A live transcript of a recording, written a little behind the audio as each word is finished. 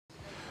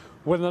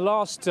Well, in the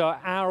last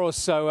hour or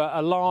so,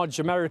 a large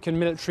American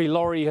military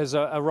lorry has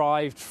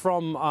arrived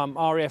from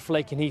RAF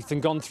Lakenheath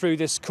and gone through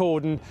this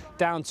cordon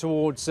down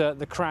towards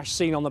the crash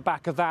scene. On the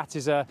back of that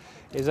is an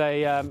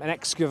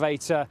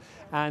excavator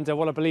and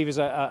what I believe is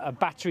a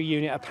battery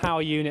unit, a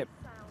power unit,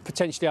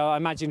 potentially, I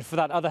imagine, for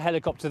that other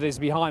helicopter that is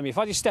behind me. If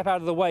I just step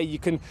out of the way, we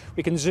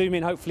can zoom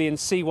in hopefully and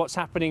see what's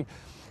happening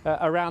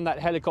around that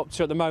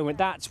helicopter at the moment.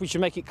 That, we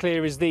should make it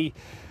clear, is the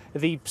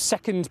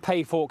second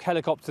Norfolk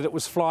helicopter that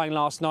was flying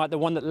last night, the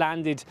one that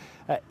landed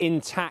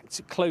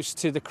intact close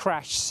to the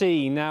crash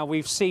scene. Now,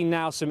 we've seen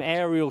now some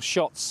aerial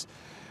shots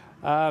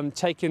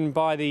taken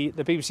by the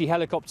BBC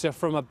helicopter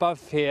from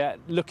above here,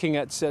 looking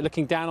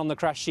down on the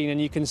crash scene,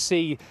 and you can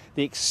see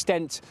the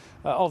extent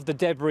of the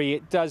debris.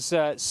 It does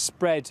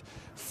spread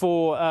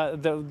for,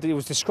 it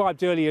was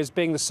described earlier as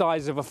being the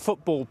size of a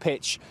football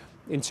pitch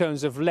in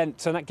terms of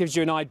length, and that gives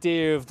you an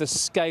idea of the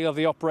scale of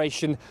the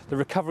operation, the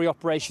recovery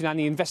operation and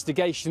the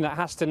investigation that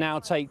has to now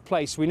take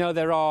place. We know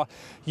there are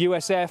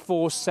US Air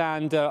Force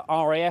and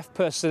RAF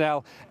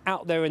personnel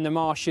out there in the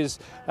marshes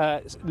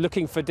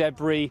looking for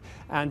debris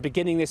and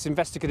beginning this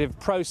investigative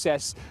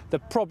process. The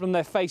problem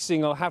they're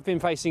facing, or have been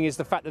facing, is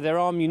the fact that there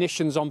are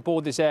munitions on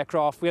board this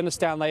aircraft. We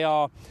understand they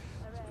are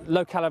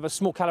low caliber,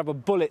 small caliber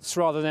bullets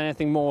rather than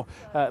anything more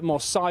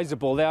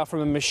sizable. They are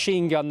from a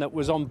machine gun that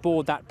was on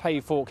board that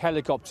Norfolk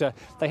helicopter.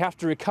 They have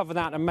to recover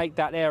that and make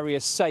that area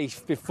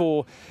safe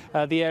before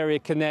the area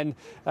can then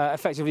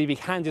effectively be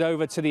handed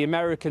over to the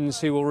Americans,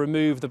 who will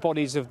remove the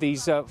bodies of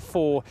these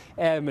 4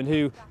 airmen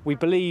who we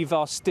believe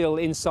are still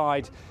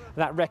inside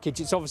that wreckage.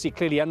 It's obviously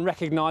clearly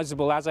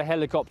unrecognisable as a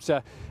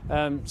helicopter.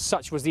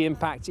 Such was the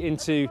impact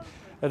into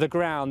the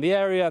ground. The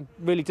area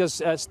really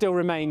does still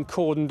remain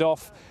cordoned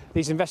off.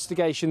 These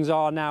investigations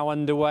are now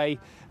underway,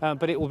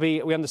 but it will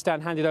be, we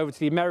understand, handed over to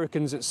the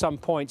Americans at some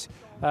point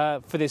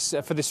for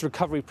this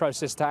recovery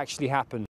process to actually happen.